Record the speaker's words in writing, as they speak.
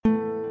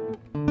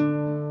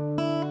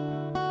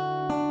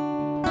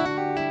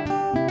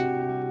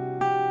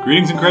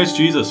Greetings in Christ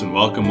Jesus, and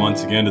welcome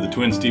once again to the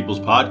Twin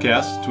Steeples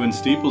podcast. Twin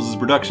Steeples is a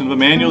production of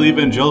Emmanuel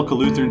Evangelical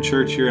Lutheran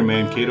Church here in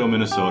Mankato,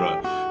 Minnesota,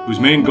 whose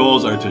main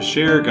goals are to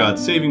share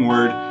God's saving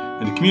word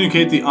and to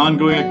communicate the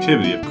ongoing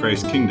activity of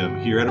Christ's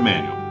kingdom here at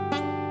Emmanuel.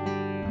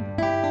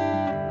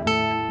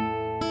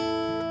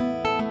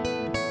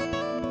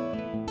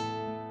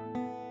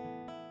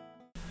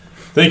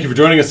 Thank you for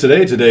joining us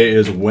today. Today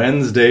is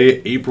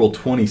Wednesday, April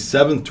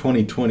 27th,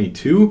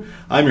 2022.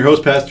 I'm your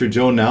host, Pastor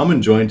Joe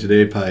Nauman, joined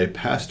today by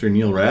Pastor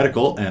Neil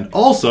Radical and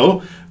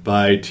also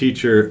by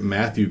teacher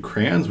Matthew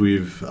Kranz.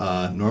 We've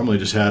normally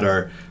just had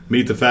our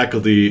Meet the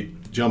Faculty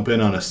jump in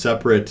on a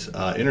separate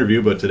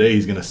interview, but today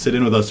he's going to sit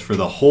in with us for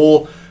the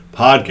whole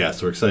podcast.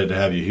 So we're excited to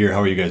have you here. How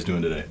are you guys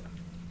doing today?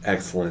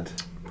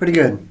 Excellent. Pretty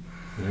good.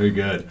 Very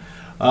good.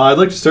 I'd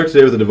like to start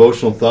today with a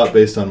devotional thought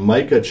based on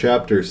Micah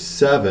chapter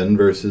 7,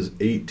 verses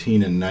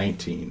 18 and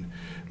 19.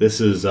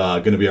 This is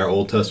going to be our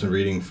Old Testament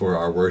reading for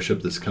our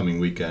worship this coming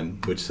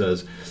weekend, which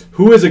says,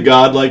 "Who is a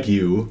God like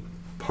you,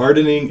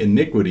 pardoning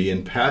iniquity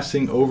and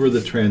passing over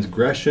the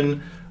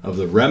transgression of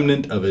the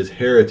remnant of his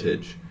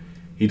heritage?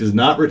 He does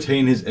not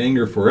retain his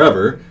anger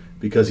forever,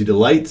 because he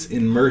delights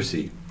in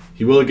mercy.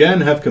 He will again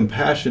have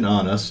compassion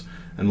on us,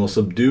 and will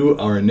subdue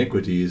our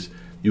iniquities.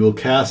 You will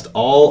cast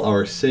all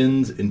our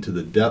sins into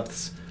the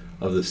depths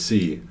of the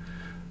sea."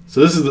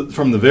 So this is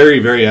from the very,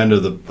 very end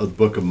of the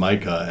book of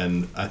Micah,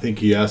 and I think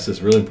he asks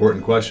this really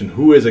important question: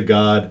 who is a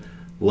God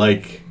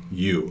like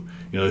you?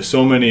 You know, there's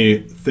so many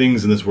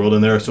things in this world,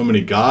 and there are so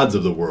many gods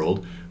of the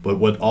world, but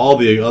what all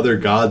the other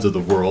gods of the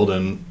world,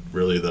 and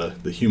really the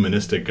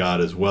humanistic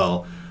God as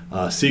well,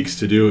 seeks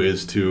to do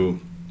is to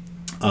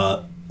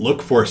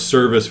look for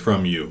service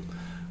from you.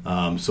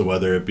 So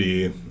whether it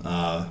be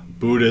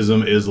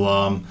Buddhism,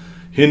 Islam,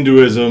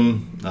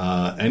 Hinduism,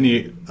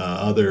 any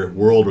other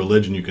world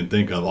religion you can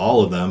think of,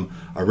 all of them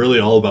are really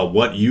all about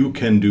what you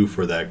can do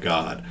for that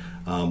God,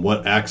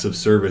 what acts of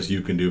service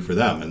you can do for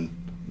them. And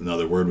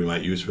another word we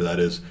might use for that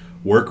is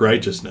work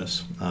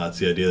righteousness. It's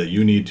the idea that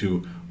you need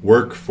to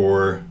work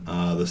for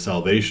the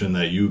salvation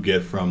that you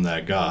get from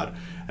that God.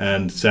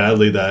 And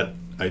sadly, that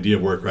idea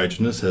of work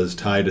righteousness has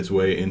tied its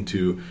way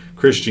into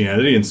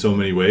Christianity in so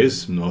many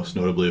ways, most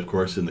notably, of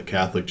course, in the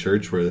Catholic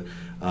Church, where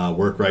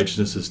work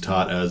righteousness is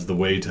taught as the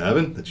way to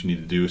heaven, that you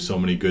need to do so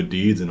many good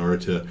deeds in order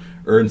to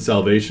earn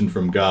salvation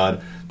from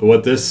God. But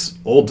what this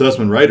Old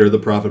Testament writer, the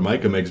prophet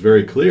Micah, makes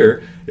very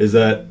clear is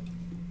that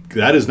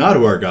is not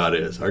who our God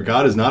is. Our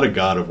God is not a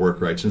God of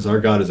work righteousness. Our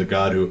God is a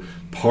God who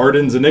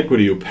pardons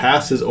iniquity, who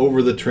passes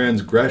over the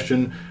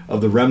transgression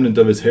of the remnant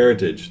of his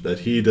heritage, that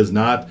he does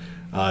not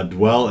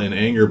dwell in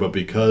anger, but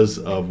because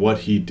of what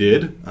he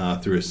did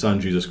through his son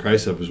Jesus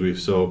Christ, as we've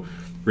so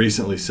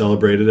recently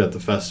celebrated at the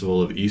festival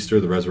of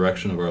Easter, the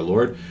resurrection of our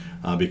Lord.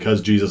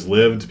 Because Jesus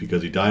lived,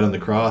 because he died on the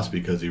cross,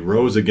 because he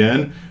rose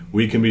again,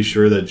 we can be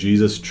sure that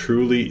Jesus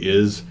truly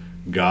is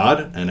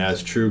God, and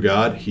as true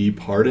God, he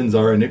pardons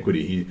our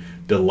iniquity. He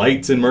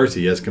delights in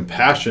mercy. He has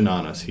compassion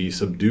on us. He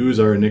subdues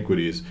our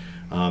iniquities,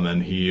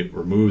 and he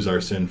removes our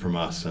sin from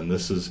us. And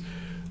this is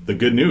the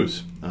good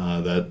news,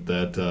 that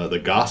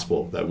the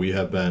gospel that we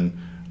have been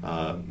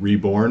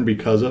reborn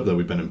because of, that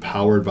we've been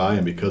empowered by,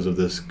 and because of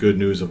this good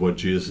news of what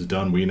Jesus has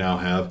done, we now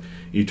have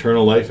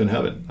eternal life in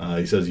heaven.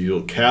 He says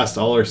you'll cast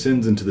all our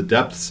sins into the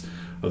depths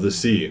of the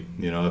sea.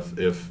 You know,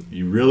 if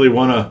you really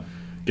want to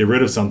get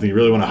rid of something, you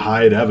really want to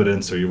hide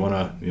evidence, or you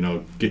want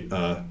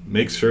to,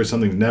 make sure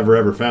something's never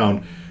ever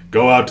found,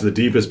 go out to the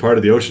deepest part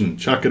of the ocean,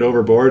 chuck it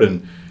overboard,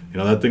 and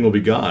that thing will be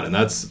gone. And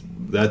that's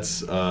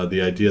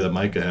the idea that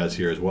Micah has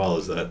here as well,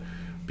 is that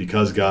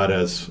because God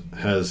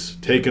has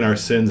taken our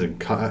sins and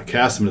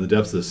cast them into the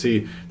depths of the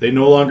sea, they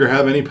no longer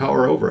have any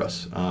power over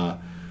us.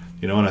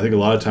 And I think a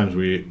lot of times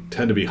we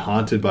tend to be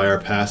haunted by our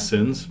past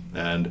sins,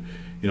 and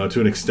to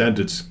an extent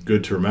it's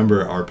good to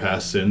remember our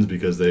past sins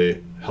because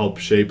they help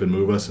shape and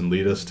move us and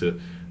lead us to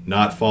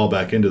not fall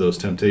back into those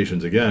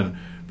temptations again.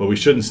 But we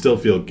shouldn't still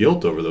feel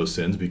guilt over those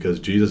sins, because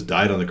Jesus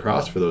died on the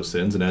cross for those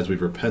sins, and as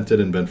we've repented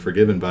and been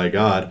forgiven by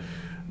God,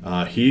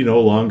 he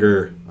no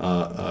longer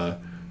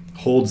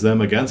holds them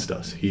against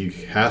us. He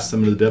casts them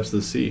into the depths of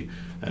the sea.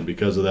 And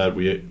because of that,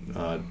 we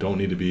don't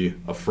need to be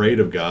afraid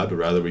of God, but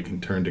rather we can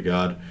turn to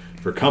God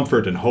for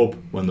comfort and hope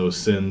when those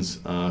sins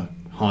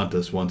haunt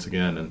us once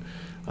again. And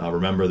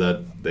remember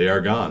that they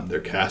are gone. They're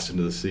cast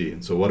into the sea.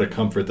 And so what a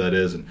comfort that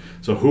is. And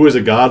so who is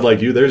a God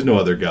like you? There's no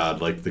other God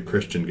like the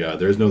Christian God.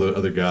 There's no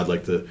other God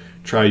like the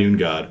triune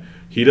God.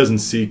 He doesn't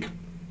seek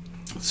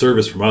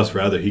service from us.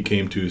 Rather, he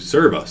came to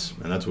serve us.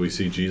 And that's what we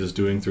see Jesus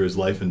doing through his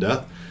life and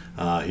death.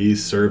 He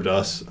served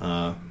us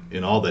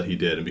in all that he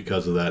did. And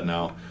because of that,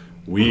 now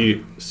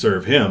we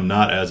serve him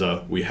not as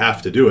we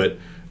have to do it,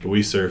 but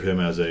we serve him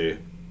as a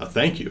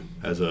thank you,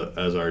 as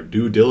our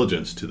due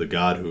diligence to the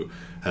God who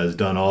has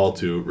done all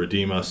to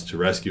redeem us, to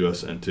rescue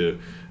us, and to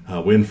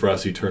win for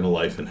us eternal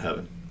life in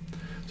heaven.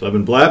 So I've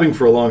been blabbing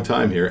for a long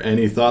time here.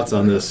 Any thoughts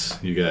on this,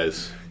 you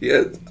guys?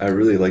 Yeah, I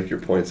really like your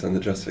points on the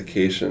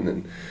justification.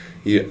 And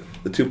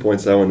the 2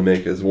 points I want to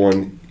make is,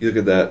 one, you look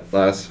at that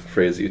last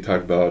phrase that you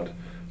talked about,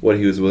 what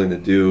he was willing to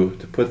do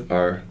to put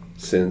our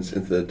sins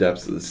into the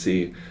depths of the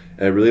sea.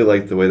 And I really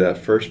like the way that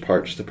first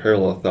part, just a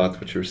parallel thought to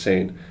what you were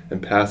saying,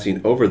 and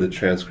passing over the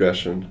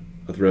transgression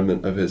of the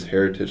remnant of his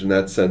heritage, in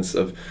that sense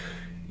of,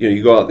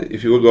 you go out,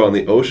 if you go out on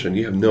the ocean,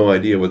 you have no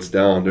idea what's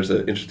down. There's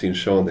an interesting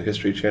show on the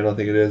History Channel, I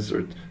think it is,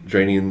 or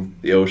draining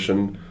the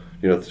ocean,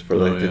 for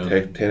the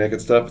Titanic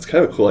and stuff. It's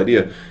kind of a cool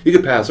idea. You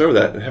could pass over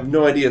that and have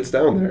no idea it's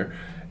down there.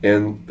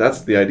 And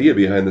that's the idea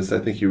behind this, I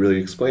think you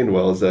really explained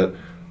well, is that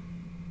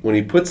when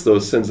he puts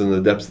those sins in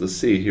the depths of the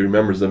sea, he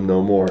remembers them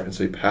no more. And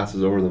so he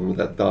passes over them with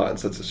that thought. And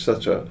so it's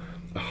such a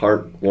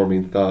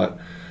heartwarming thought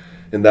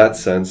in that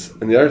sense.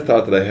 And the other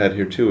thought that I had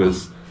here too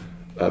is,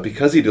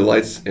 because he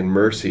delights in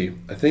mercy,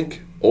 I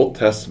think Old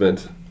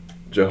Testament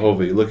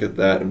Jehovah, you look at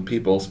that, and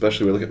people,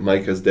 especially we look at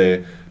Micah's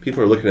day,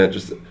 people are looking at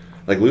just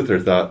like Luther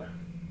thought,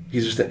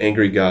 he's just an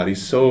angry God.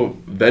 He's so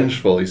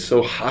vengeful. He's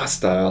so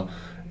hostile.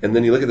 And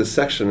then you look at this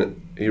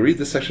section, you read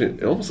this section,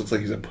 it almost looks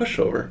like he's a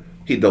pushover.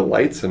 He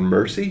delights in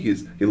mercy.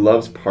 He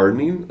loves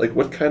pardoning. Like,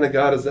 what kind of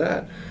God is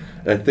that?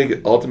 And I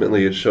think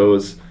ultimately it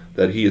shows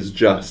that he is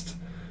just,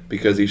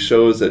 because he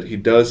shows that he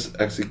does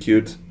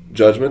execute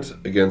judgment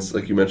against,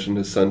 like you mentioned,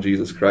 his son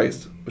Jesus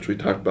Christ, which we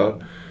talked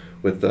about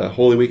with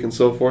Holy Week and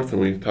so forth,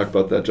 and we talked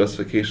about that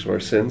justification of our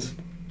sins.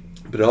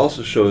 But it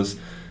also shows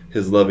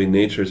his loving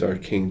nature as our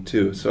king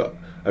too. So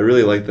I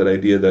really like that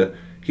idea that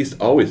he's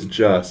always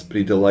just, but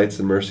he delights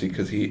in mercy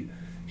because he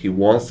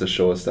wants to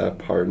show us that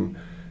pardon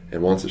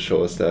and wants to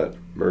show us that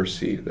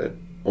mercy that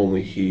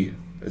only he,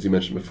 as you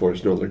mentioned before,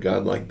 there's no other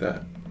God like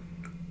that.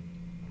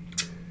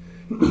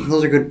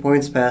 Those are good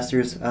points,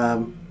 pastors.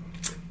 I'm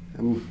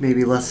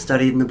maybe less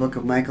studied in the book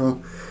of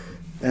Michael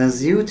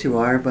as you two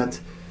are, but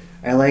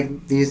I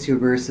like these two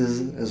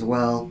verses as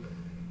well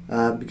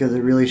because it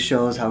really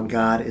shows how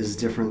God is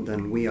different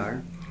than we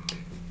are.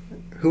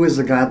 Who is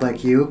a God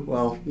like you?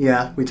 Well,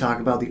 yeah, we talk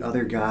about the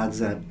other gods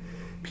that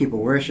people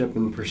worship,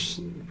 and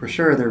for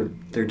sure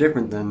they're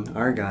different than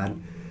our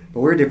God, but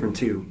we're different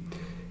too.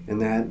 In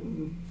that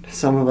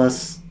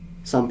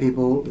some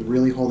people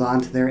really hold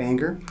on to their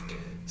anger.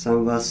 Some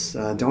of us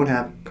don't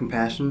have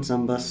compassion.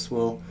 Some of us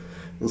will,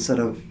 instead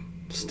of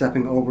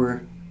stepping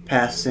over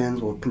past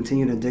sins, will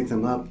continue to dig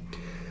them up.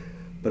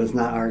 But it's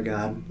not our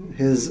God.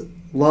 His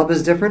love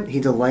is different. He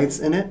delights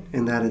in it,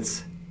 in that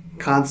it's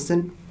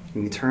constant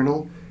and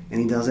eternal, and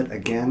he does it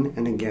again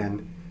and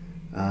again.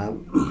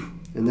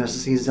 And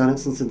he's done it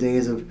since the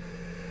days of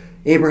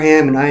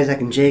Abraham and Isaac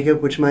and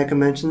Jacob, which Micah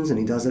mentions, and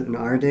he does it in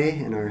our day,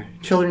 in our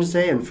children's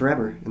day, and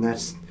forever. And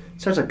that's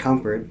such a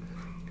comfort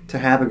to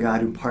have a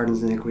God who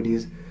pardons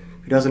iniquities,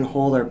 who doesn't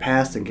hold our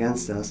past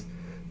against us,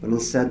 but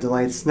instead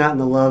delights not in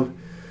the love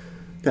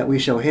that we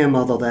show him,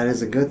 although that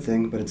is a good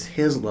thing, but it's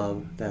his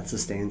love that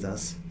sustains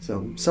us.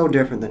 So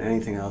different than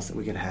anything else that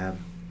we could have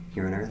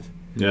here on earth.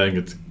 Yeah, I think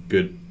it's a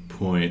good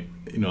point.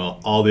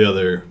 All the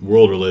other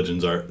world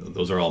religions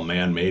are all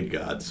man-made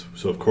gods.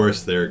 So of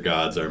course their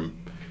gods are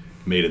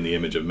made in the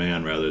image of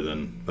man rather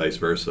than vice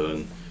versa,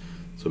 and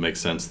so it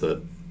makes sense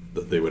that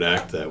they would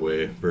act that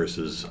way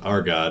versus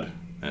our God,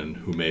 and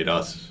who made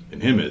us in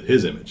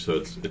his image. So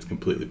it's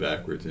completely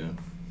backwards. Yeah.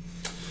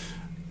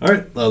 All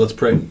right, let's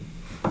pray.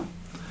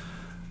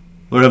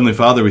 Lord Heavenly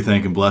Father, we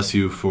thank and bless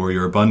you for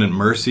your abundant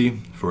mercy,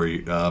 for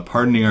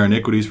pardoning our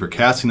iniquities, for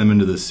casting them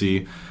into the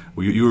sea.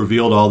 You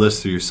revealed all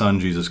this through your Son,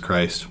 Jesus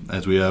Christ.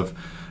 As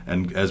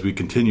we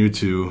continue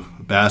to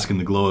bask in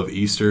the glow of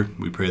Easter,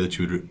 we pray that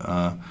you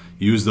would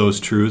use those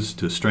truths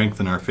to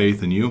strengthen our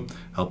faith in you.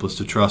 Help us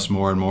to trust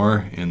more and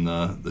more in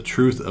the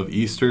truth of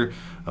Easter,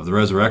 of the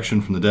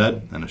resurrection from the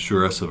dead, and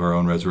assure us of our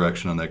own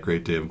resurrection on that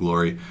great day of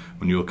glory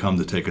when you will come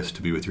to take us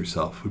to be with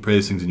yourself. We pray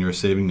these things in your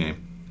saving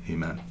name.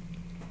 Amen.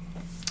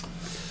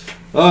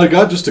 I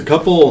got just a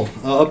couple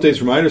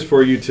updates, reminders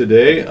for you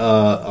today.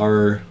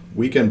 Our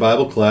weekend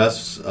Bible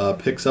class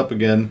picks up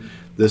again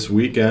this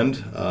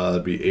weekend. It'll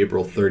be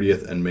April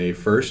 30th and May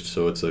 1st,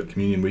 so it's a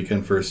communion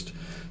weekend, first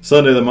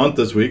Sunday of the month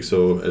this week.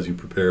 So as you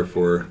prepare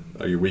for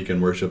your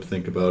weekend worship,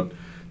 think about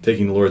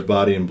taking the Lord's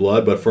body and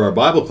blood. But for our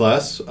Bible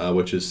class,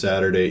 which is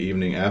Saturday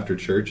evening after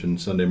church and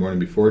Sunday morning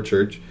before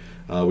church,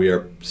 we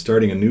are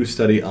starting a new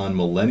study on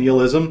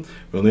millennialism.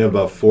 We only have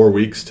about 4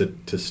 weeks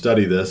to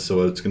study this,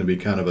 so it's going to be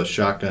kind of a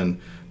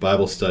shotgun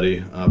Bible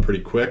study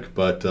pretty quick,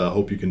 but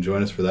hope you can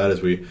join us for that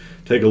as we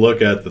take a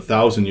look at the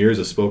 1,000 years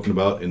as spoken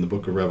about in the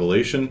book of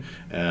Revelation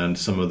and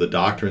some of the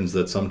doctrines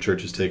that some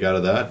churches take out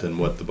of that and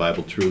what the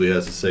Bible truly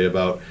has to say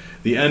about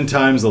the end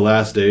times, the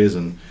last days,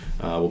 and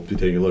we'll be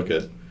taking a look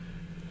at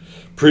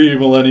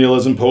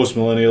pre-millennialism,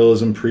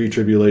 post-millennialism,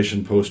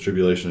 pre-tribulation,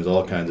 post-tribulation. There's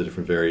all kinds of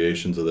different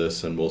variations of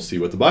this, and we'll see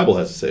what the Bible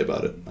has to say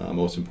about it,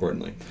 most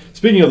importantly.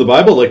 Speaking of the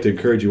Bible, I'd like to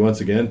encourage you once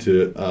again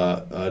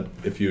to,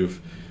 if you've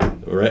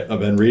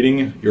been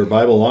reading your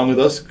Bible along with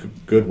us,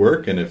 good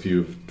work, and if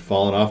you've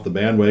fallen off the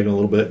bandwagon a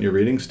little bit in your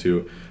readings,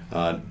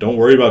 don't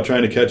worry about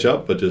trying to catch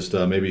up, but just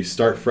maybe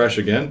start fresh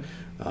again.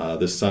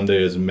 This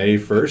Sunday is May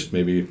 1st.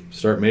 Maybe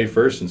start May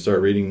 1st and start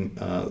reading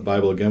the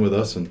Bible again with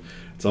us, and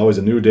it's always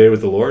a new day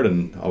with the Lord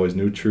and always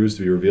new truths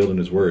to be revealed in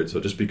his word. So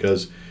just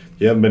because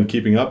you haven't been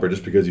keeping up or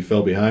just because you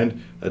fell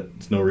behind,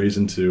 that's no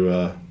reason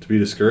to be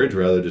discouraged.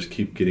 Rather, just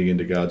keep getting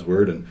into God's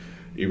Word. And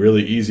it's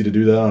really easy to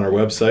do that on our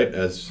website,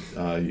 as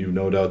you've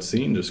no doubt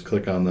seen. Just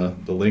click on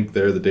the link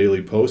there, the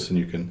daily posts, and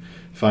you can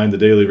find the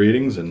daily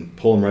readings and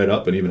pull them right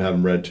up and even have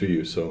them read to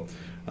you. So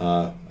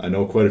I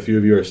know quite a few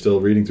of you are still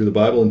reading through the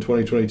Bible in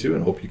 2022,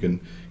 and hope you can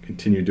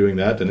continue doing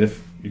that. And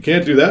if you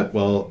can't do that,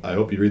 well, I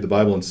hope you read the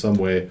Bible in some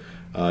way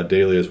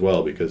daily as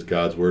well, because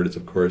God's Word is,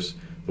 of course,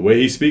 the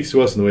way He speaks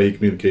to us and the way He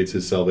communicates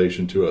His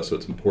salvation to us. So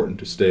it's important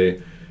to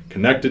stay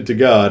connected to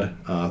God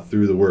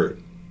through the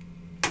Word.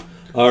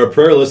 Our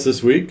prayer list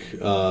this week,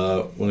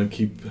 want to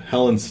keep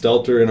Helen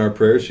Stelter in our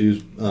prayers.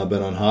 She's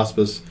been on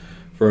hospice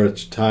for a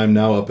time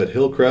now up at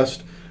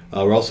Hillcrest.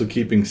 We're also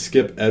keeping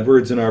Skip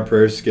Edwards in our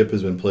prayers. Skip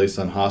has been placed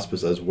on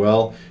hospice as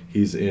well.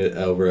 He's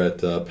over at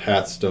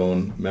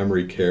Pathstone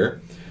Memory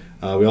Care.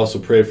 We also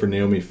pray for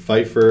Naomi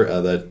Pfeiffer,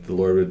 that the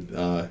Lord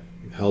would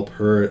help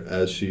her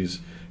as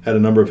she's had a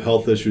number of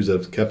health issues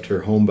that have kept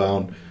her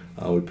homebound.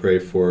 We pray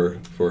for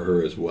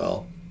her as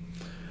well.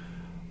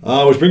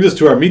 Which brings us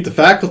to our Meet the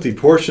Faculty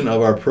portion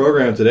of our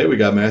program today. We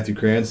got Matthew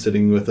Cran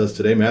sitting with us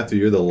today. Matthew,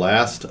 you're the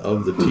last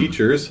of the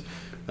teachers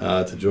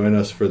to join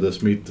us for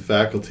this Meet the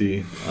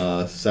Faculty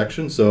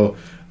section. So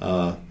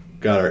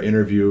got our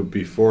interview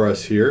before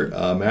us here.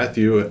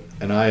 Matthew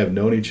and I have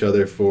known each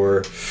other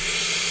for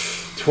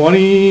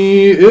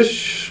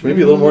 20-ish,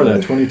 maybe a little more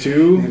than that,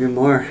 22? Maybe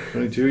more.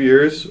 22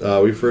 years.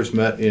 We first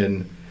met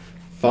in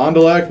Fond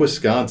du Lac,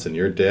 Wisconsin.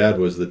 Your dad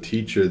was the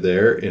teacher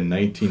there in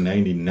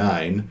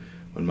 1999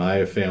 when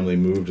my family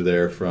moved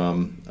there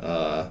from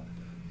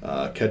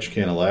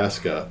Ketchikan,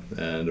 Alaska.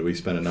 And we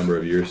spent a number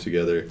of years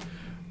together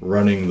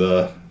running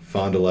the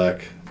Fond du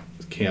Lac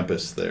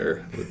campus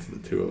there. The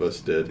two of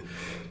us did.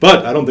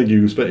 But I don't think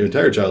you spent your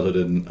entire childhood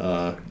in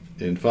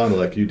Fond du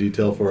Lac. You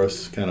detail for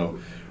us kind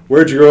of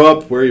where'd you grow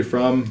up, where are you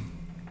from,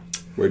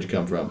 where'd you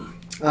come from?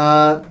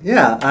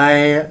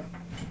 I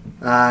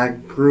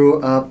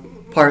grew up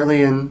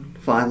partly in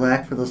Fond du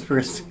Lac for those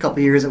first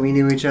couple years that we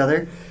knew each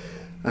other.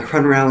 I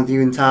run around with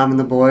you and Tom and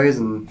the boys,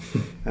 and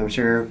I'm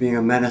sure being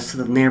a menace to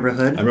the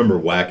neighborhood. I remember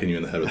whacking you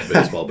in the head with a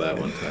baseball bat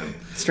one time.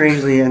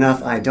 Strangely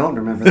enough, I don't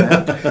remember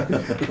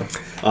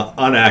that.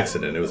 On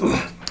accident. It was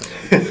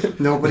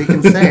Nobody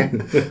can say.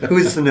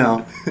 Who's to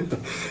know?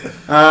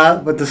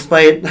 But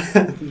despite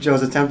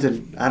Joe's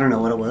attempted, I don't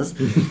know what it was.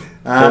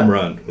 Home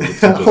run.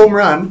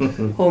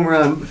 Home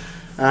run.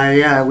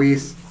 We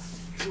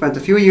spent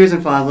a few years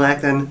in Fond du Lac.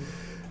 Then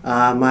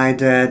my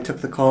dad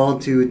took the call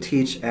to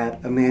teach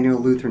at Emmanuel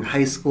Lutheran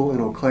High School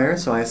in Eau Claire.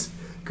 So I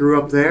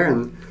grew up there.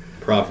 And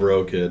Prof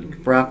Row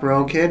kid.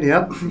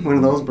 Yep. One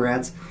of those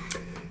brats.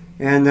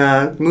 And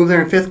moved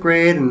there in 5th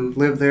grade and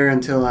lived there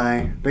until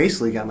I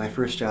basically got my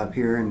first job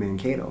here in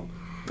Mankato.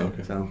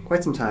 Okay. So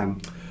quite some time.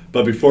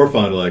 But before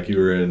Fond du Lac, you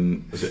were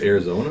in, was it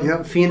Arizona?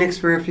 Yep, Phoenix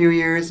for a few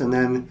years, and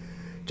then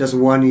just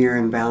 1 year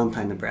in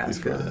Valentine,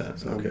 Nebraska. Before that,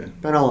 so okay.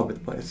 Been all over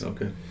the place.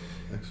 Okay,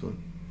 excellent.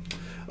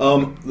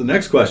 The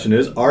next question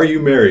is, are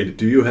you married?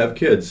 Do you have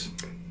kids?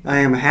 I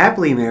am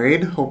happily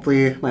married.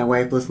 Hopefully my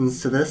wife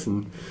listens to this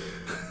and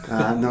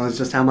knows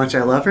just how much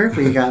I love her.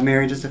 We got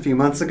married just a few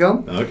months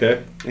ago.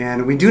 Okay.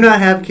 And we do not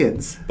have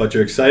kids. But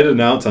you're excited to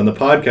announce on the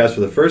podcast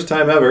for the first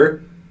time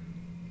ever.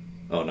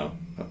 Oh, no.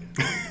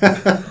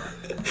 Okay.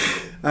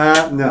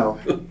 No.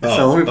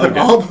 So let me put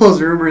all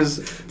those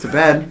rumors to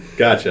bed.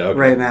 Gotcha. Okay.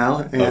 Right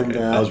now. And,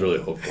 okay. I was really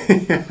hopeful.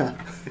 Yeah.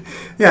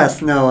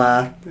 Yes. No.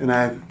 And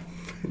I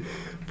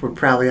would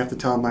probably have to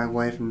tell my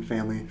wife and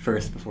family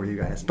first before you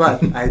guys.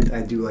 But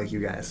I do like you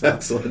guys. So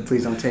excellent.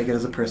 Please don't take it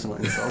as a personal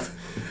insult.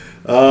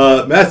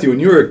 Matthew, when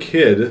you were a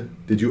kid,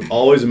 did you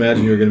always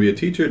imagine you were going to be a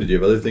teacher? Did you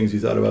have other things you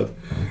thought about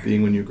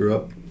being when you grew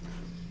up?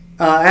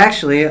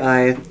 Actually,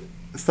 I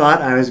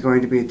thought I was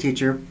going to be a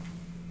teacher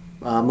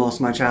most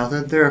of my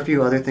childhood. There are a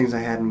few other things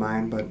I had in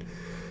mind, but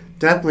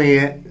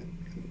definitely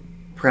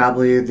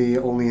probably the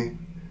only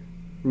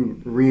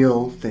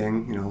real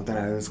thing, that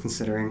I was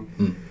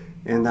considering.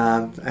 And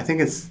I think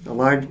it's a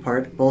large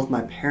part, both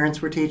my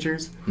parents were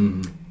teachers,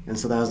 and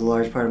so that was a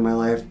large part of my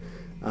life.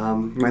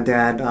 My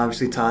dad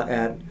obviously taught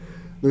at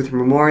Lutheran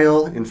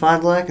Memorial in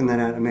Fond du Lac, and then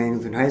at Emmanuel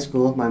Lutheran High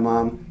School. My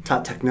mom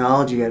taught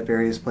technology at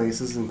various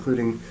places,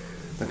 including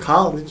the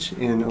college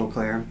in Eau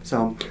Claire.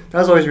 So that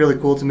was always really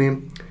cool to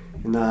me.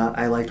 And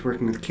I liked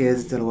working with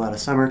kids, did a lot of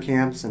summer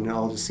camps, and it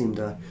all just seemed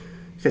to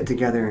fit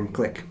together and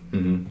click.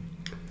 Mm-hmm.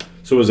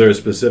 So was there a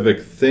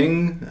specific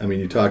thing? I mean,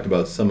 you talked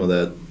about some of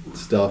that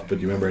stuff, but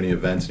do you remember any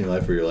events in your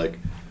life where you're like,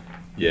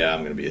 yeah,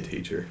 I'm going to be a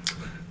teacher?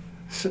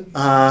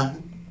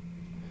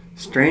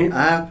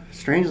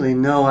 Strangely,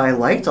 no. I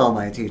liked all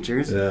my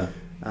teachers. Yeah.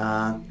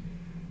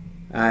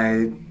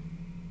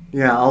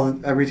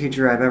 Every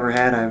teacher I've ever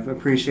had, I've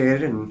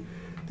appreciated, and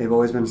they've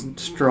always been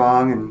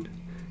strong and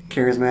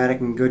charismatic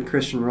and good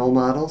Christian role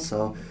models.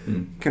 So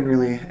couldn't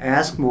really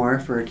ask more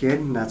for a kid,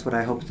 and that's what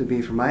I hope to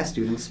be for my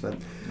students. But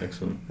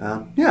excellent.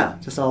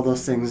 Just all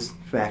those things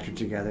factored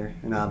together,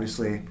 and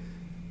obviously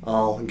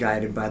all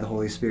guided by the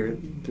Holy Spirit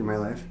through my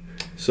life.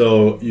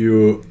 So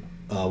you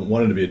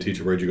wanted to be a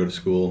teacher. Where'd you go to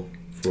school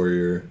for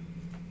your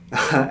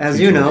As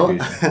teaching you know,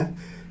 education?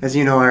 as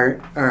you know,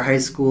 our high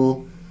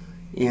school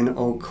in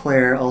Eau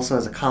Claire also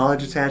has a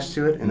college attached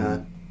to it and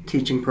a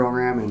teaching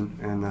program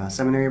and a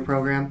seminary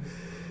program.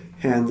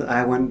 And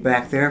I went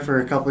back there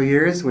for a couple of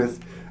years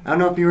with, I don't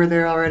know if you were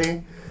there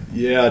already.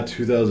 Yeah,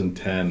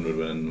 2010 would have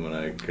been when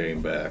I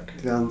came back.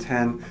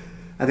 2010.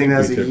 I think that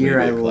was We the took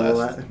year I maybe a class.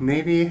 left.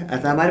 Maybe.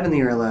 That might have been the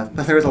year I left.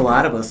 But there was a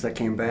lot of us that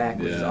came back,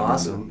 which is I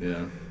awesome.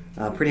 remember,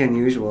 yeah. Pretty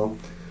unusual.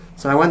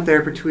 So I went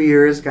there for 2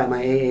 years, got my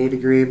AA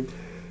degree.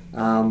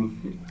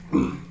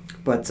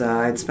 But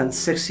I'd spent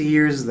 6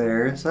 years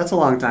there, so that's a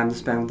long time to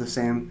spend with the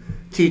same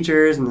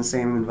teachers and the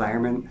same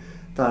environment.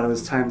 Thought it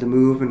was time to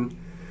move, and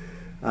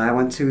I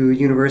went to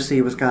University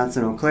of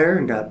Wisconsin-Eau Claire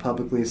and got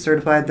publicly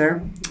certified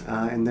there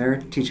in their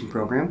teaching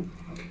program.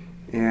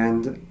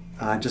 And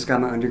just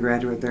got my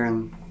undergraduate there,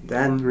 and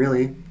then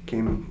really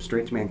came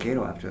straight to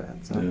Mankato after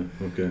that. So Yeah,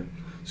 okay.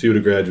 So you would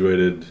have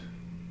graduated,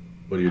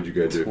 what year did you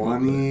graduate from?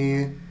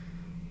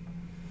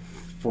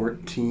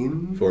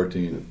 2014.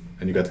 14.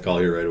 And you got the call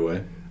here right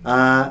away?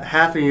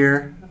 Half a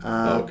year.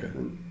 Okay.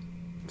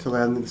 Till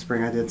then, in the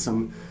spring, I did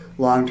some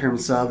long-term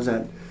subs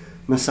at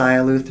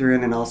Messiah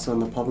Lutheran and also in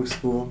the public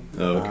school.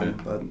 Oh, okay.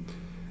 But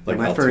Like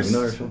my Altoona first,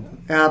 or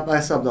something? yeah, I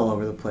subbed all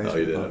over the place. Oh,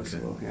 you for did? public Okay.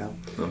 school, yeah.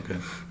 Okay.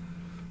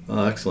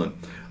 Excellent.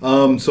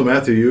 So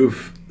Matthew,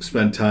 you've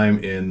spent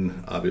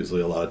time obviously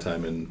a lot of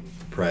time in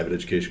private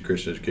education,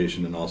 Christian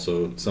education, and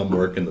also some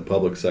work in the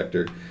public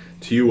sector.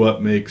 To you,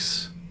 what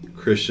makes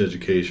Christian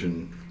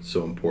education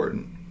so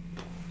important?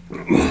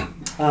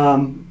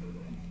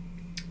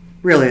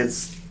 Really,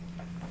 it's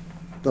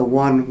the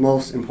one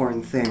most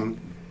important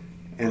thing,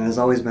 and has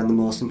always been the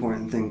most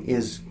important thing,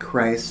 is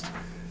Christ.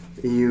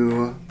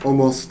 You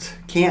almost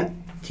can't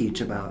teach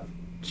about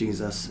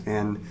Jesus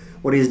and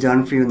what he's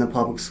done for you in the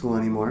public school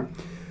anymore.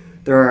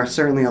 There are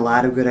certainly a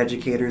lot of good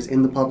educators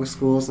in the public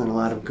schools and a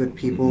lot of good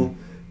people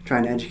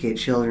trying to educate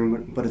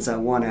children, but it's that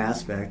one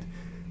aspect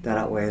that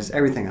outweighs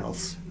everything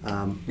else.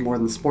 More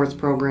than sports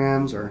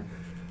programs or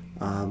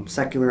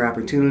secular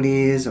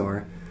opportunities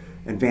or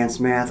advanced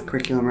math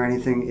curriculum or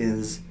anything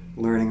is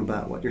learning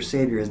about what your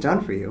Savior has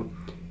done for you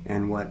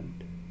and what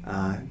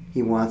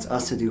he wants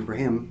us to do for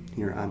him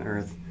here on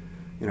earth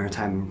in our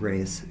time of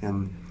grace.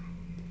 And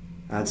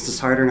it's just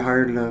harder and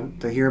harder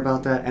to hear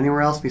about that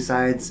anywhere else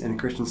besides in a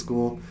Christian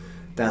school.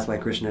 That's why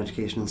Christian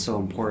education is so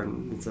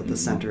important. It's at the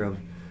center of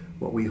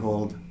what we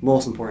hold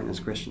most important as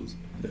Christians.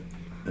 Yeah,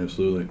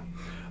 absolutely.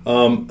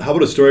 How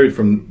about a story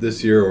from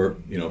this year or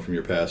from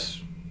your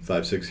past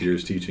 5-6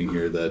 years teaching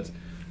here that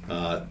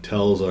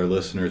tells our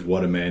listeners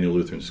what Emmanuel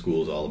Lutheran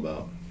School is all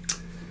about?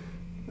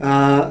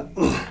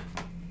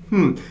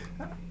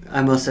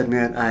 I must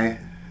admit, I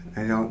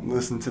don't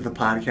listen to the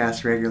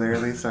podcast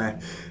regularly, so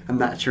I'm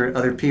not sure what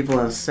other people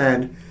have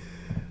said.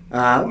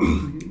 But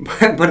in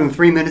the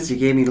 3 minutes you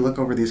gave me to look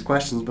over these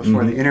questions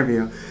before the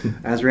interview,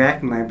 I was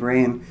racking my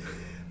brain.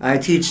 I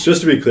teach.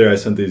 Just to be clear, I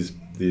sent these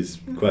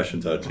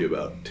questions out to you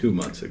about 2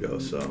 months ago.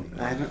 So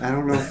I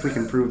don't know if we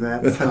can prove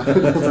that. So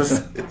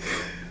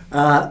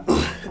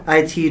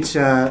I teach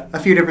a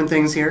few different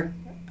things here,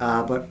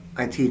 but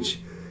I teach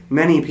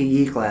many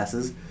PE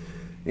classes.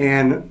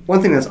 And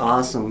one thing that's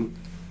awesome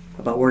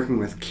about working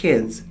with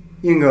kids,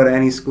 you can go to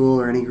any school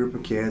or any group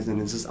of kids,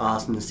 and it's just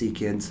awesome to see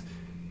kids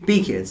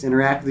be kids,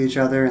 interact with each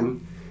other,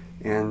 and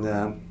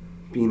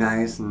be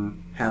nice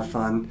and have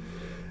fun.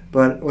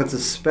 But what's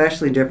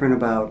especially different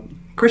about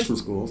Christian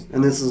schools,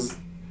 and this is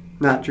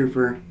not true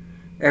for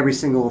every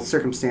single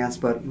circumstance,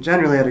 but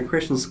generally at a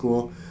Christian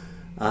school,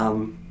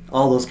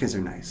 all those kids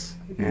are nice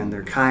and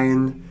they're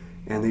kind,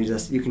 and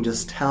you can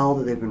just tell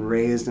that they've been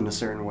raised in a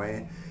certain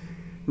way.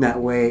 And that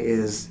way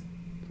is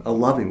a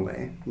loving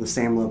way. The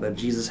same love that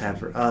Jesus had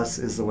for us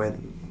is the way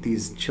that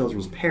these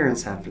children's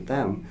parents have for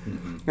them.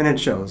 And it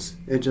shows.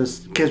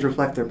 Kids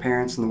reflect their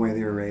parents and the way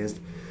they were raised.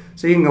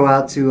 So you can go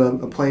out to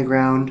a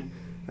playground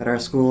at our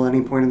school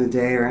any point of the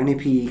day or any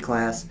PE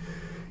class,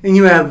 and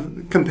you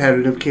have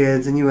competitive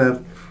kids and you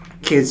have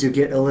kids who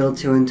get a little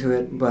too into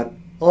it, but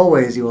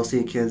always you will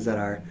see kids that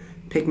are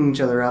picking each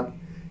other up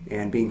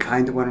and being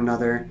kind to one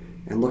another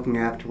and looking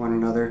after one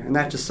another, and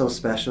that's just so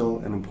special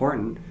and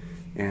important,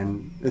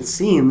 and it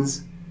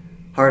seems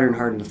harder and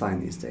harder to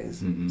find these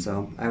days.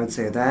 So I would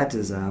say that's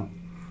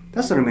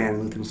what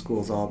Emmanuel Lutheran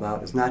School is all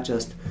about. It's not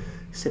just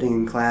sitting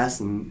in class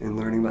and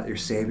learning about your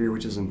Savior,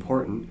 which is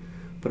important,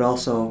 but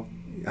also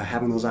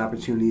having those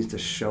opportunities to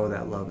show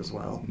that love as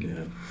well.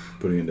 Yeah,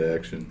 putting into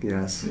action.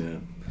 Yes. Yeah.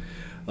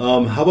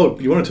 How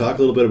about, you want to talk a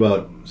little bit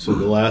about, so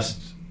the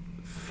last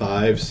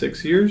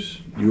 5-6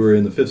 years, you were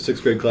in the 5th,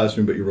 6th grade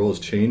classroom, but your role has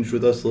changed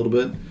with us a little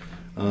bit.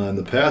 In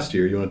the past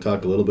year, you want to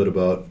talk a little bit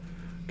about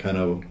kind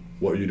of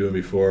what you're doing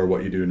before,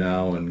 what you do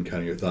now, and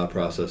kind of your thought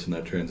process in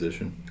that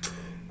transition?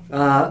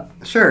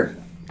 Sure.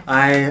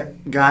 I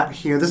got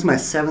here, this is my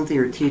 7th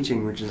year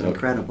teaching, which is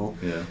incredible.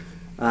 Yeah.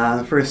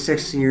 The first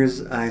 6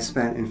 years I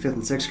spent in 5th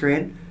and 6th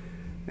grade,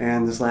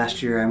 and this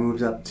last year I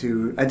moved up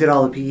I did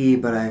all the PE,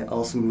 but I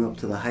also moved up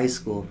to the high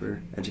school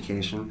for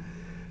education.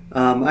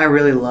 I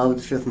really loved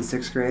 5th and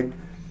 6th grade.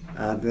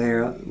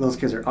 Those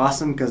kids are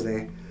awesome because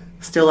they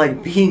still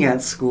like being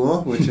at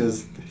school, which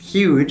is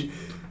huge,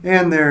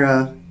 and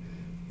they're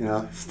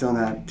still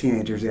not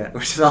teenagers yet,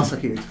 which is also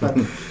huge. But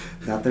not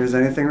that there's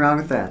anything wrong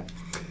with that.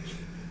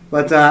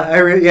 But I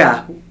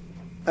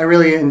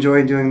really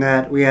enjoyed doing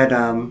that. We had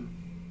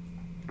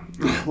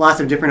lots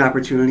of different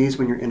opportunities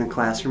when you're in a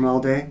classroom all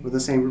day with the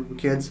same group of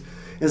kids.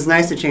 It's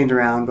nice to change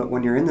around, but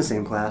when you're in the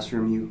same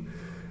classroom, you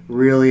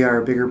really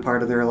are a bigger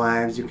part of their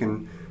lives. You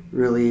can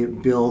really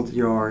build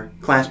your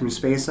classroom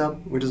space up,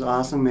 which is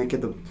awesome, make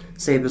it the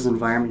safest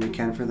environment you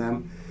can for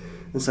them.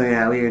 And so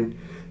we would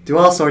do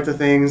all sorts of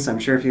things. I'm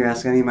sure if you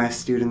ask any of my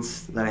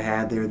students that I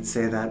had, they would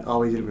say that all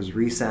we did was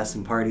recess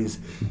and parties.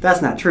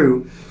 That's not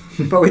true,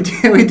 but we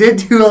did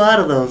do a lot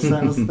of those.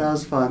 That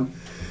was fun.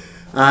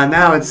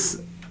 Now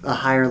it's a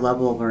higher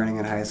level of learning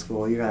in high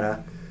school.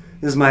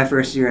 This is my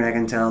first year, and I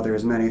can tell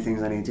there's many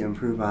things I need to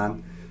improve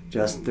on.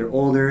 Just they're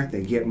older,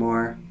 they get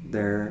more,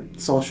 their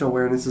social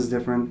awareness is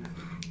different,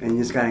 and you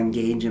just got to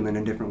engage them in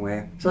a different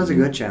way. So it's a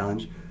good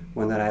challenge,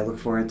 one that I look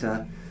forward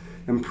to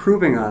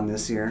improving on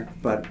this year,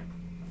 but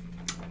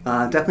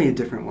definitely a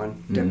different one.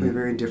 Mm-hmm. Definitely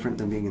very different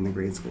than being in the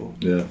grade school.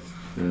 Yeah.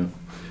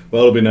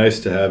 Well, it'll be nice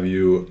to have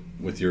you,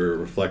 with your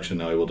reflection,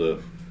 now able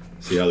to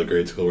see how the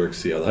grade school works,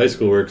 see how the high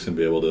school works, and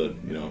be able to,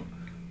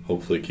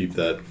 hopefully keep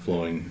that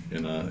flowing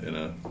in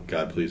a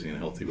God-pleasing and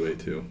healthy way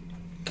too.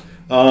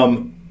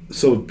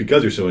 So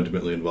because you're so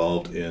intimately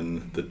involved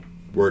in the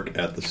work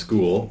at the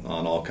school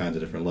on all kinds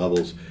of different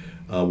levels,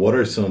 what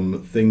are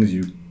some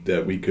things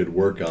that we could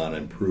work on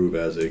and improve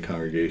as a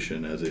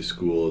congregation, as a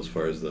school, as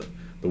far as the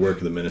work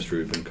of the ministry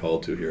we've been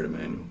called to here at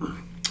Emmanuel?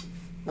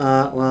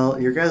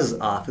 Well, your guys'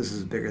 office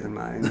is bigger than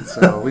mine,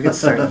 so we can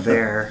start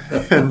there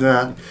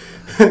and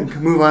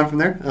move on from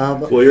there.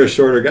 Well, you're a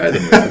shorter guy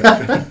than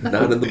me.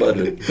 Not in the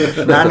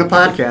budget. Not in the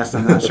podcast,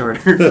 I'm not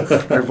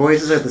shorter. Our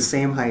voices are the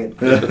same height.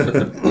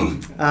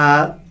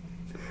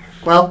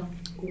 Well,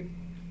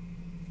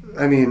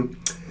 I mean,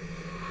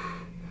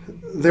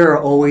 there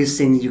are always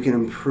things you can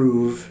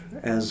improve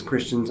as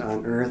Christians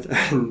on earth.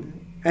 And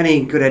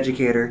any good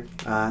educator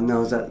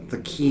knows that the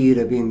key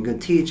to being a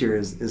good teacher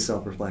is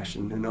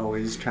self-reflection and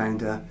always trying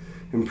to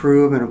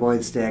improve and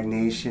avoid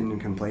stagnation and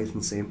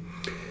complacency.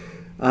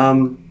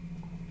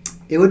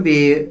 It would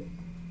be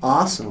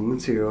awesome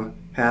to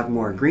have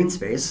more green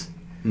space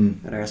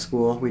at our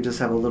school. We just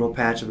have a little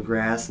patch of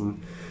grass,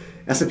 and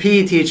as a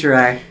PE teacher,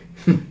 I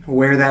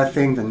wear that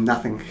thing to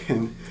nothing.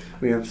 And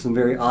we have some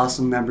very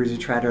awesome members who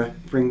try to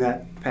bring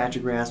that patch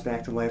of grass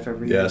back to life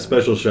every year. Yeah,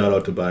 special shout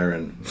out to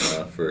Byron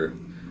for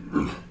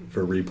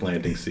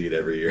replanting seed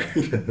every year.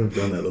 I've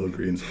done that little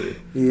green space.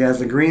 He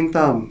has a green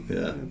thumb.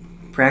 Yeah.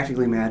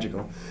 Practically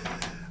magical.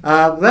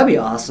 That'd be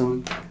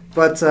awesome.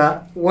 But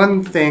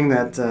one thing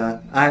that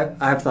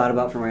I've thought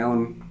about for my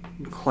own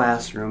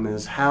classroom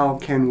is how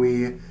can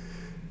we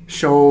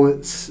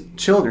show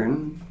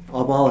children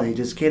of all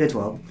ages, K to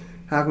 12,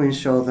 how can we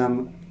show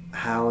them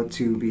how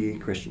to be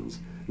Christians?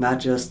 Not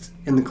just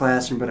in the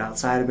classroom, but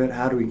outside of it.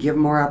 How do we give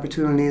them more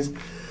opportunities?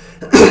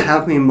 How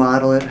can we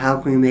model it? How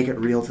can we make it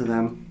real to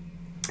them?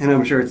 And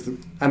I'm sure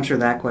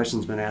that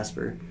question's been asked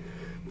for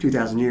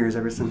 2,000 years,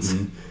 ever since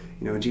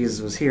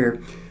Jesus was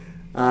here.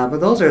 But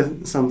those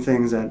are some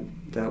things that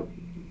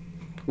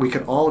we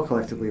could all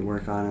collectively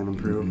work on and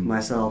improve.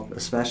 Myself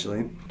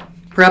especially.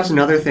 Perhaps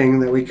another thing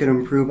that we could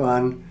improve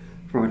on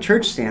from a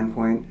church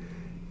standpoint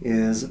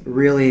is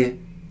really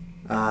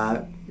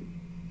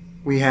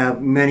we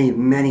have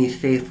many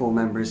faithful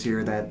members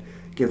here that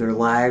give their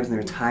lives and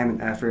their time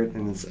and effort,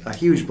 and it's a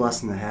huge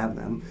blessing to have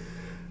them.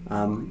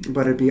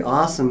 But it'd be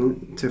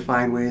awesome to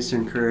find ways to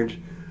encourage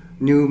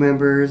new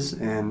members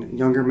and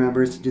younger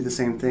members to do the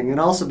same thing, and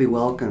also be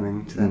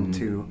welcoming to them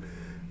too.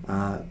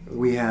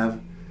 We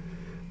have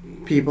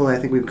people I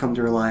think we've come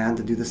to rely on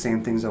to do the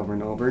same things over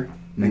and over.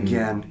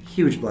 Again,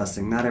 huge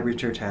blessing. Not every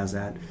church has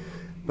that.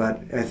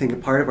 But I think a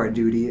part of our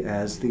duty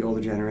as the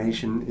older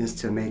generation is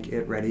to make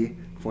it ready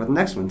for the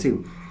next one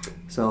too.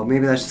 So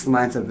maybe that's just the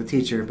mindset of a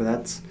teacher, but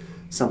that's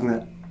something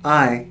that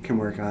I can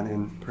work on,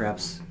 and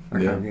perhaps our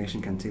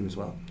congregation can too as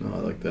well. Oh, I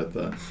like that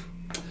thought.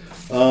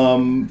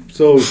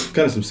 So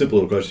kind of some simple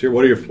little questions here.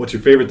 What's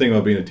your favorite thing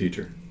about being a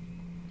teacher?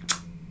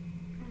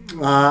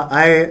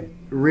 I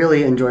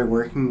really enjoy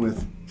working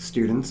with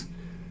students.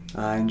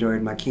 I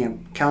enjoyed my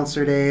camp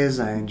counselor days.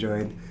 I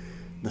enjoyed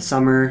the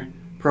summer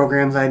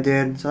programs I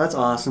did. So that's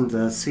awesome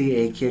to see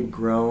a kid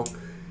grow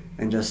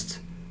and just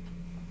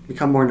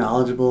become more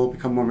knowledgeable,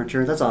 become more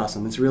mature. That's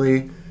awesome. It's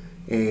really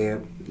a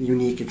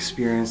unique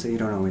experience that you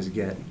don't always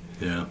get.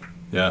 Yeah.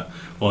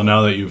 Well,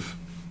 now that you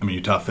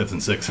taught 5th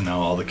and 6th, and now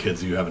all the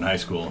kids you have in high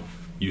school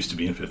used to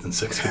be in 5th and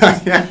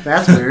 6th. Yeah,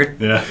 that's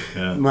weird. Yeah.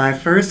 My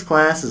first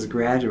class is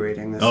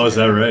graduating this year. Oh, is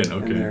that right?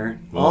 Okay. And they're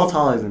all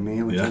taller than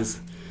me, which is...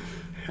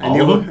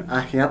 All of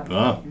them? Yep.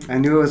 Oh. I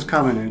knew it was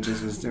coming. It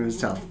was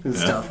tough. It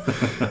was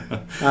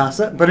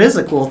tough. But it is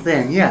a cool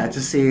thing,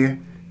 to see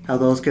how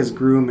those kids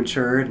grew and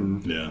matured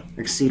and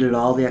exceeded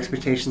all the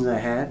expectations I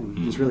had. And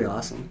it was really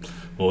awesome.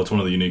 Well, it's one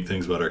of the unique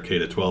things about our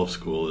K-12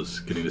 school is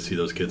getting to see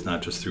those kids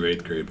not just through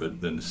 8th grade,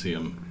 but then to see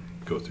them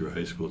go through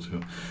high school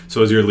too.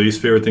 So is your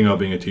least favorite thing about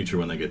being a teacher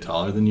when they get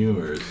taller than you,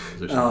 or is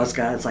there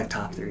something? It's like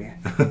top 3.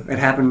 It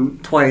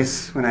happened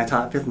twice when I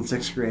taught 5th and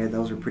 6th grade.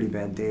 Those were pretty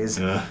bad days.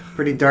 Yeah.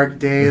 Pretty dark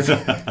days.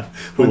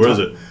 Who was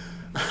it?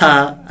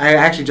 I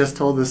actually just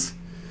told this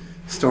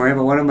story,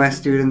 but one of my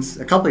students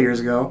a couple years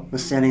ago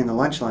was standing in the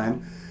lunch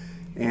line,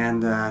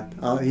 and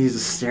he's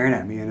just staring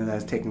at me, and I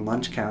was taking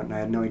lunch count, and I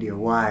had no idea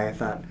why. I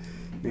thought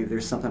maybe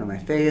there's something on my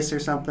face or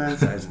something,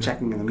 so I was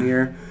checking in the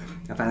mirror.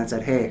 I finally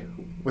said, "Hey,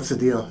 what's the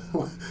deal?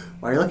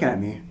 Why are you looking at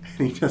me?"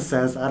 And he just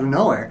says, out of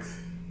nowhere,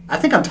 "I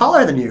think I'm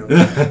taller than you."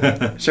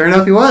 Sure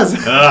enough, he was.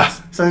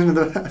 Sent him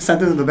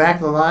to the back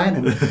of the line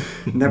and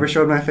never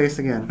showed my face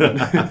again.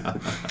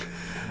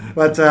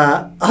 But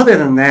other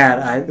than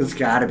that, it's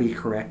got to be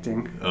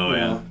correcting.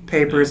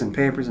 Papers and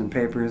papers and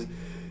papers.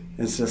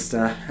 It's just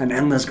an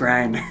endless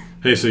grind.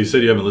 Hey, so you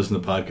said you haven't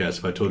listened to the podcast.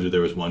 If I told you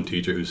there was one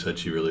teacher who said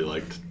she really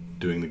liked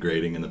doing the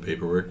grading and the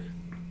paperwork,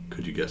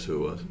 could you guess who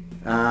it was?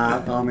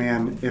 Oh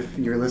man, if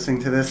you're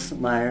listening to this,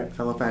 my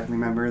fellow faculty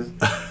members,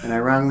 and I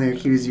wrongly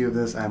accuse you of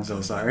this, I'm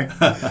so sorry.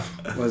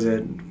 Was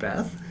it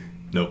Beth?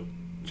 Nope.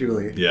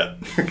 Julie? Yeah.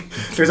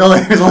 There's only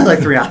like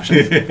 3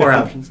 options, 4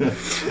 options.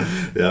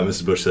 Yeah,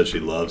 Mrs. Bush said she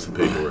loves the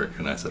paperwork,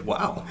 and I said,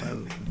 wow.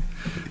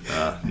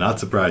 Not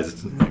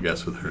surprised, I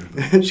guess, with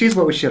her. She's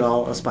what we should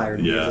all aspire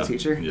to be as a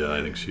teacher. Yeah,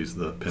 I think she's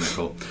the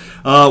pinnacle.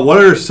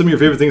 What are some of your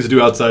favorite things to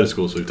do outside of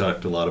school? So we've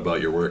talked a lot about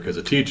your work as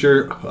a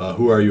teacher.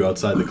 Who are you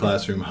outside the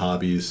classroom?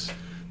 Hobbies,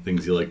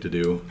 things you like to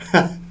do?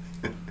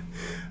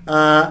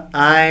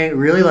 I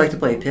really like to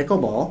play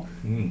pickleball.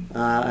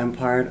 I'm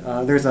part.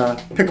 There's a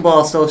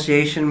pickleball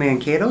association,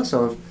 Mankato.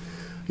 So if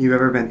you've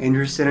ever been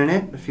interested in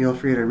it, feel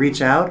free to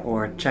reach out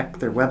or check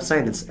their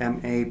website. It's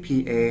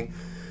MAPA,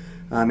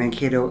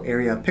 Mankato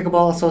Area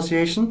Pickleball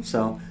Association.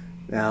 So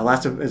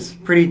it's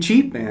pretty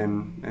cheap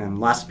and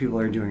lots of people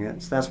are doing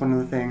it. So that's one of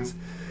the things.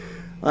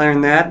 Other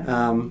than that,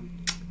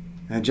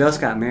 I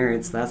just got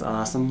married, so that's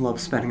awesome. Love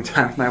spending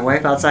time with my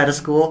wife outside of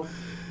school.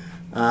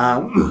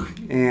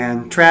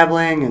 And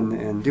traveling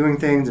and doing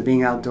things and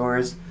being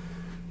outdoors.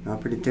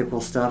 Pretty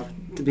typical stuff.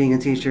 Being a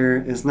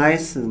teacher is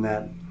nice in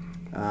that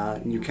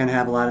you can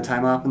have a lot of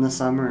time off in the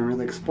summer and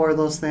really explore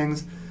those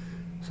things.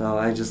 So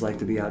I just like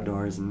to be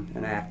outdoors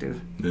and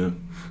active. Yeah.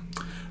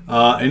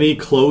 Any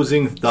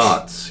closing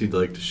thoughts you'd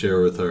like to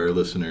share with our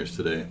listeners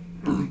today?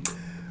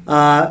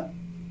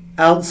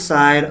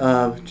 Outside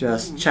of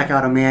just check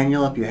out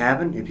Emmanuel if you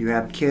haven't. If you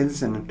have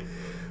kids and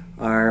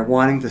are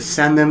wanting to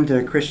send them to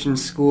a Christian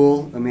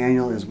school,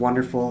 Emmanuel is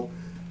wonderful,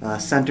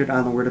 centered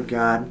on the Word of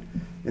God.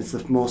 It's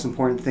the most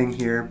important thing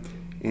here,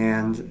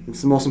 and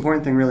it's the most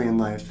important thing really in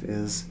life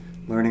is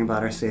learning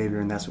about our Savior,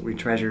 and that's what we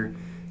treasure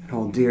and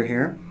hold dear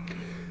here.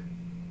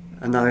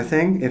 Another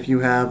thing, if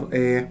you have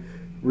a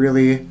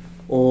really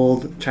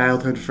old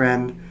childhood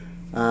friend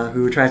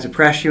who tries to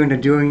press you into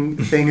doing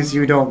things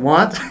you don't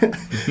want,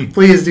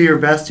 please do your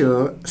best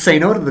to say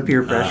no to the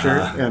peer pressure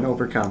and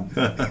overcome.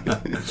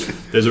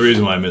 There's a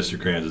reason why Mr.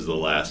 Kranz is the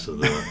last of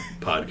the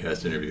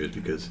podcast interviews,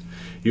 because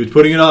he was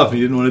putting it off and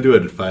he didn't want to do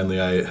it. And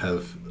finally, I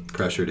have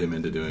pressured him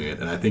into doing it.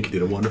 And I think he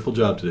did a wonderful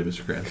job today,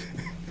 Mr. Kranz.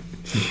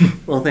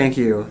 Well, thank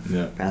you,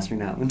 Pastor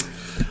Notman.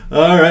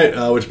 All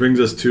right, which brings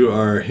us to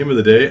our hymn of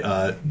the day.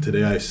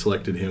 Today I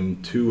selected hymn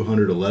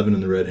 211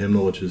 in the red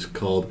hymnal, which is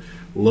called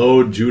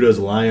Lo, Judah's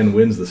Lion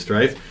Wins the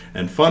Strife.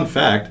 And fun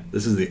fact,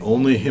 this is the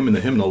only hymn in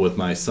the hymnal with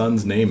my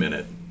son's name in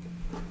it.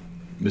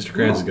 Mr.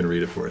 Kranz is going to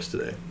read it for us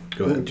today.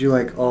 Go ahead. Would you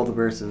like all the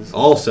verses?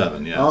 All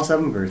 7, yeah. All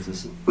 7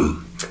 verses.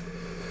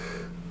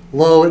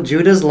 Lo,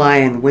 Judah's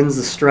Lion wins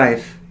the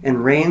strife,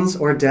 and reigns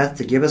o'er death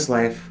to give us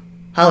life.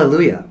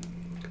 Hallelujah!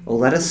 Oh,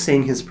 let us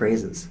sing his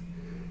praises.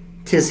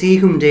 'Tis he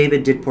whom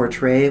David did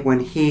portray when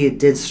he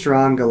did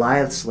strong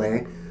Goliath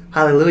slay.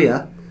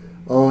 Hallelujah!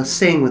 Oh,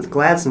 sing with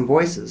gladsome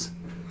voices.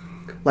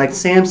 Like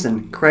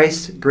Samson,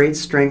 Christ great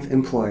strength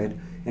employed,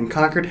 and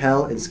conquered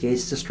hell, its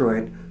gates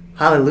destroyed.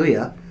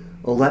 Hallelujah!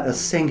 Oh, let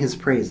us sing his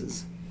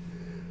praises.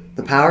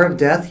 The power of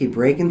death he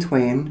brake in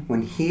twain,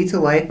 when he to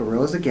life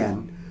arose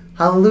again.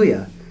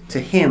 Hallelujah! To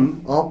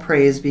him all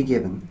praise be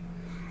given.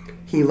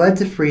 He led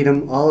to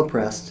freedom all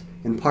oppressed,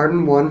 and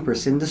pardon one for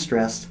sin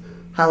distressed.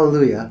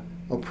 Hallelujah!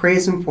 Oh,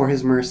 praise him for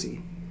his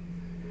mercy.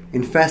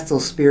 In festal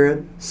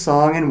spirit,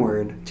 song and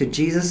word, to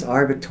Jesus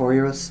our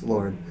victorious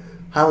Lord.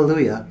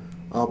 Hallelujah!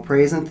 All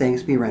praise and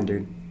thanks be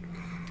rendered.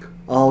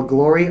 All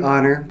glory,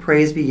 honor,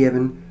 praise be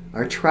given,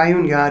 our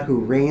triune God who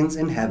reigns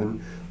in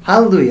heaven.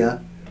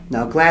 Hallelujah!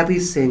 Now gladly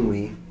sing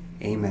we.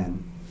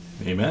 Amen.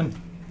 Amen.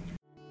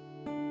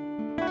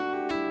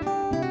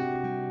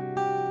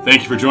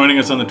 Thank you for joining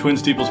us on the Twin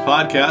Steeples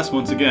podcast.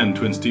 Once again,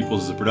 Twin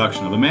Steeples is a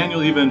production of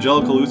Emmanuel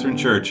Evangelical Lutheran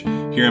Church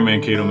here in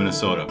Mankato,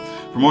 Minnesota.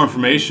 For more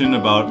information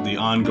about the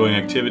ongoing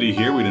activity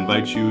here, we'd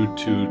invite you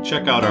to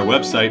check out our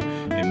website,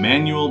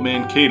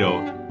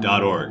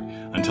 emmanuelmankato.org.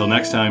 Until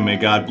next time, may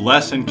God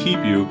bless and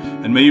keep you,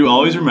 and may you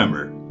always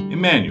remember,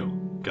 Emmanuel,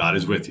 God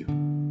is with you.